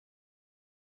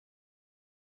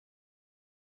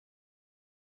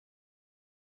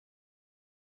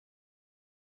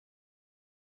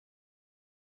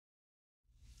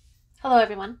Hello,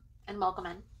 everyone, and welcome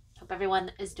in. Hope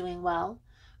everyone is doing well.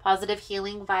 Positive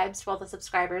healing vibes for all the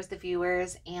subscribers, the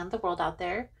viewers, and the world out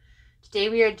there. Today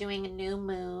we are doing a new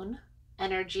moon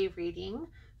energy reading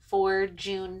for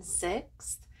June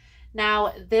 6th.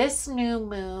 Now, this new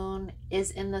moon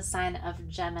is in the sign of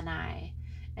Gemini.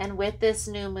 And with this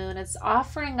new moon, it's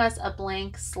offering us a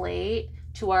blank slate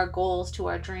to our goals, to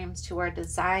our dreams, to our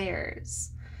desires.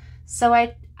 So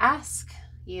I ask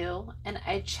you and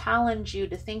I challenge you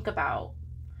to think about,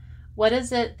 what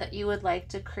is it that you would like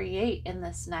to create in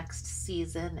this next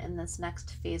season, in this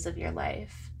next phase of your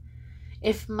life?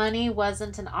 If money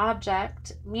wasn't an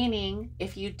object, meaning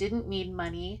if you didn't need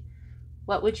money,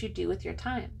 what would you do with your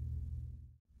time?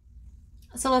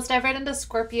 So let's dive right into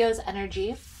Scorpio's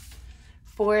energy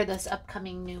for this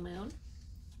upcoming new moon.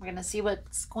 We're going to see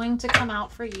what's going to come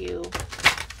out for you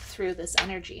through this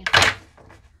energy.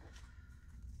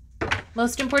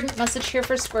 Most important message here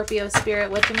for Scorpio Spirit.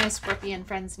 What do my Scorpion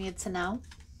friends need to know?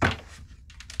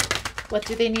 What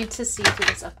do they need to see through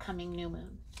this upcoming new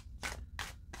moon?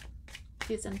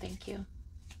 Please and thank you.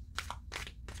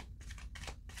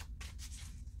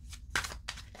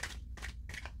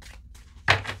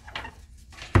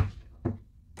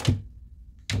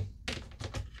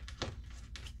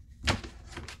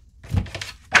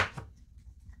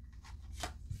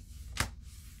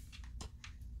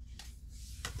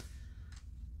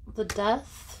 The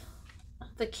Death,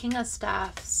 the King of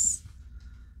Staffs,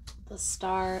 the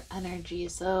Star energy.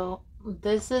 So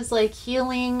this is like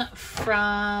healing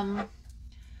from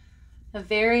a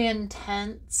very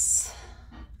intense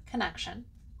connection.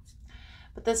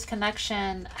 But this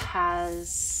connection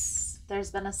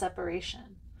there's been a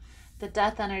separation. The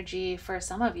Death energy, for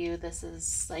some of you, this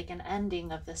is like an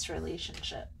ending of this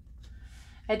relationship.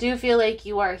 I do feel like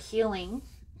you are healing,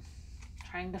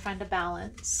 trying to find a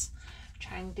balance,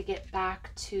 trying to get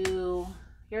back to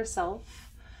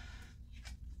yourself.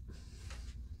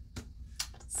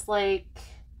 It's like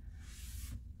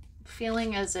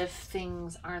feeling as if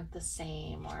things aren't the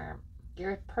same, or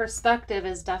your perspective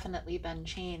has definitely been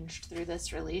changed through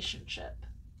this relationship.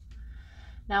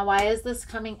 Now, why is this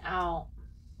coming out?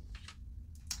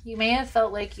 You may have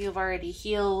felt like you've already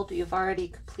healed, you've already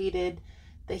completed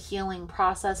the healing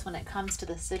process when it comes to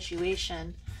the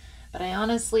situation. But I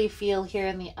honestly feel here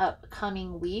in the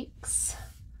upcoming weeks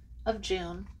of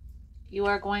June, you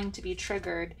are going to be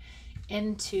triggered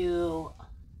into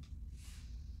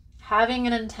having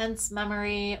an intense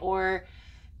memory or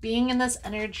being in this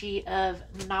energy of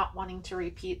not wanting to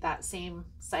repeat that same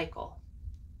cycle.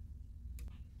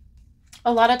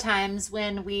 A lot of times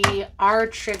when we are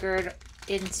triggered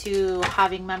into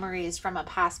having memories from a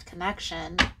past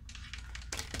connection,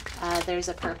 there's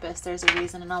a purpose, there's a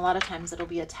reason, and a lot of times it'll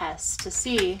be a test to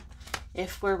see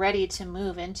if we're ready to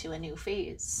move into a new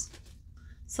phase.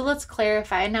 So let's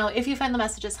clarify. Now, if you find the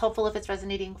messages helpful, if it's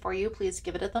resonating for you, please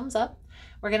give it a thumbs up.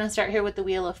 We're going to start here with the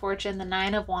Wheel of Fortune, the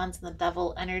Nine of Wands, and the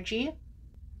Devil energy.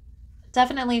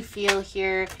 Definitely feel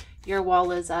here your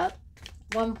wall is up.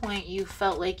 At one point, you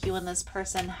felt like you and this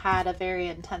person had a very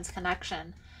intense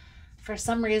connection. For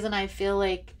some reason, I feel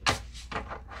like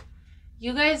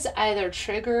you guys either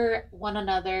trigger one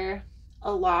another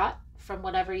a lot from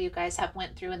whatever you guys have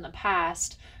went through in the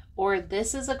past, or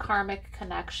this is a karmic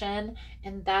connection,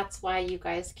 and that's why you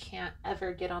guys can't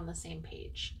ever get on the same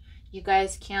page. You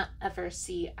guys can't ever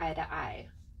see eye to eye,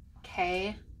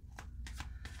 okay?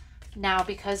 Now,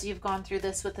 because you've gone through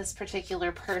this with this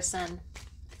particular person,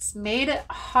 it's made it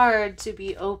hard to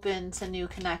be open to new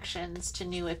connections, to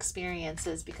new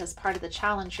experiences, because part of the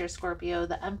challenge here, Scorpio,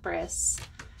 the Empress,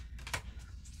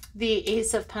 the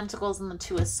Ace of Pentacles, and the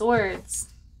Two of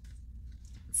Swords,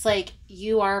 it's like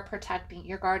you are protecting,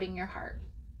 you're guarding your heart,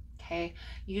 okay?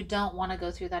 You don't want to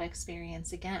go through that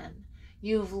experience again.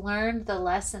 You've learned the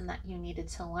lesson that you needed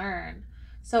to learn.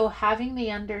 So having the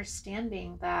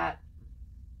understanding that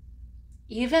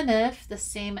even if the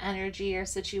same energy or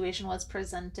situation was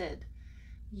presented,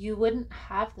 you wouldn't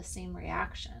have the same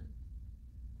reaction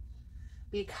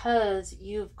because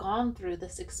you've gone through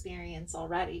this experience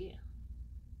already.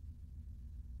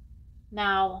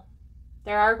 Now,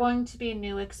 there are going to be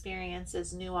new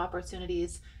experiences, new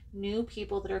opportunities, new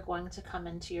people that are going to come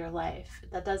into your life.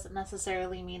 That doesn't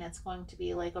necessarily mean it's going to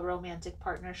be like a romantic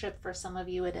partnership. For some of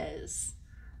you, it is.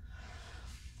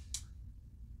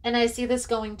 And I see this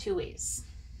going two ways,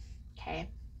 okay?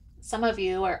 Some of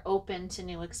you are open to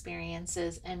new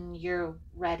experiences and you're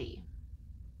ready.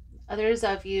 Others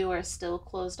of you are still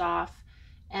closed off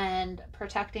and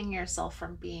protecting yourself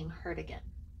from being hurt again.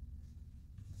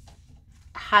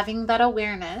 Having that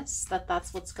awareness that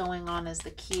that's what's going on is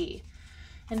the key.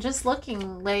 And just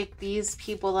looking like these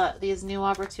people, that these new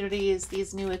opportunities,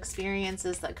 these new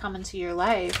experiences that come into your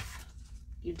life,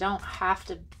 you don't have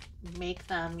to make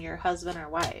them your husband or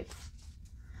wife.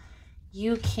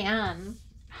 You can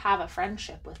have a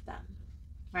friendship with them,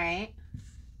 right?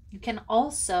 You can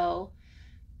also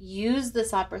use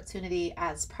this opportunity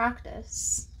as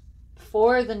practice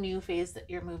for the new phase that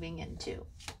you're moving into.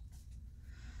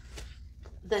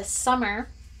 This summer,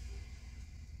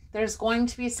 there's going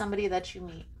to be somebody that you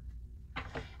meet.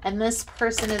 And this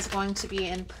person is going to be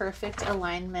in perfect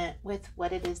alignment with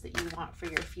what it is that you want for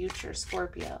your future,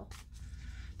 Scorpio.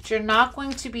 But you're not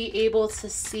going to be able to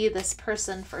see this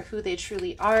person for who they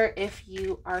truly are if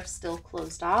you are still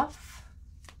closed off.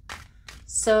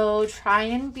 So try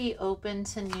and be open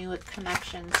to new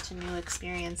connections, to new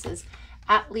experiences,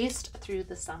 at least through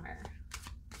the summer.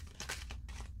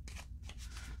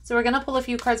 So we're going to pull a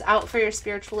few cards out for your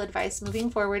spiritual advice moving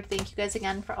forward. Thank you guys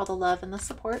again for all the love and the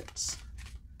support.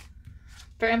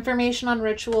 For information on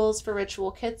rituals, for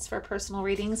ritual kits, for personal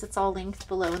readings, it's all linked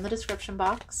below in the description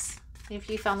box. If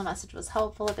you found the message was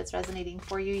helpful, if it's resonating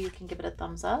for you, you can give it a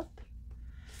thumbs up.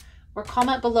 Or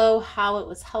comment below how it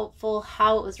was helpful,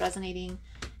 how it was resonating.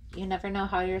 You never know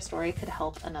how your story could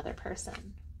help another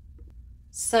person.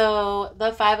 So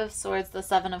the 5 of Swords, the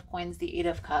 7 of Coins, the 8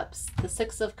 of Cups, the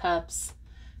 6 of Cups,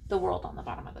 the World on the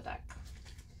bottom of the deck.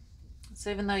 So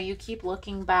even though you keep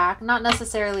looking back, not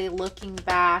necessarily looking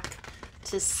back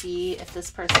to see if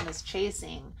this person is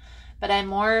chasing, but I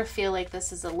more feel like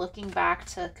this is a looking back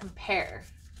to compare,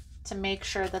 to make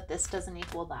sure that this doesn't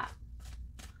equal that.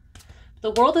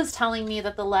 The world is telling me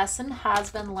that the lesson has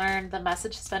been learned, the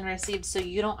message has been received, so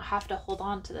you don't have to hold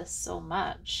on to this so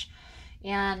much.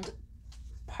 And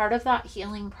part of that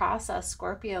healing process,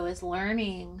 Scorpio, is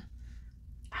learning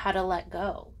how to let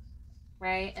go,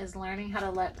 right? Is learning how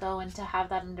to let go and to have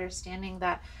that understanding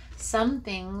that some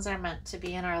things are meant to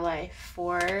be in our life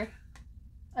for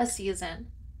a season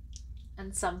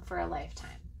and some for a lifetime.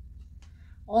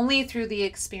 Only through the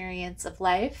experience of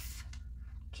life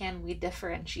can we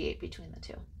differentiate between the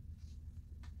two.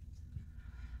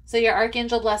 So your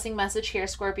Archangel blessing message here,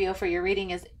 Scorpio, for your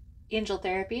reading is Angel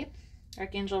Therapy.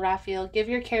 Archangel Raphael, give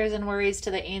your cares and worries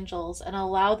to the angels and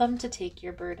allow them to take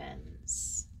your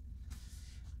burdens.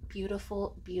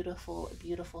 Beautiful, beautiful,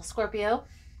 beautiful, Scorpio.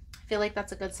 I feel like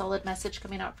that's a good solid message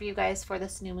coming out for you guys for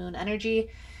this new moon energy.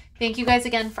 Thank you guys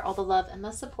again for all the love and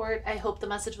the support. I hope the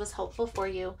message was helpful for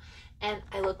you, and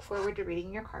I look forward to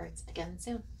reading your cards again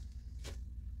soon.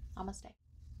 Namaste.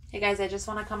 Hey guys, I just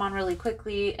want to come on really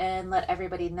quickly and let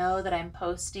everybody know that I'm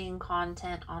posting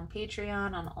content on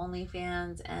Patreon, on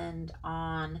OnlyFans, and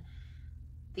on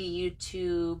the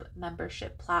YouTube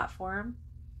membership platform.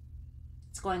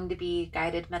 It's going to be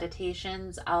guided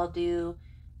meditations. I'll do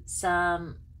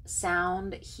some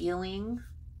sound healing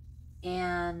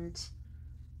and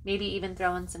maybe even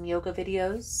throw in some yoga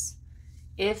videos.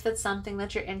 If that's something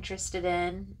that you're interested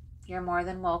in, you're more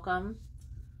than welcome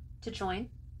to join.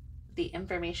 The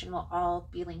information will all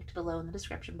be linked below in the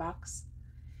description box.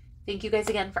 Thank you guys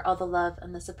again for all the love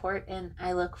and the support, and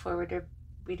I look forward to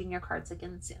reading your cards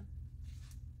again soon.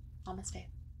 Namaste.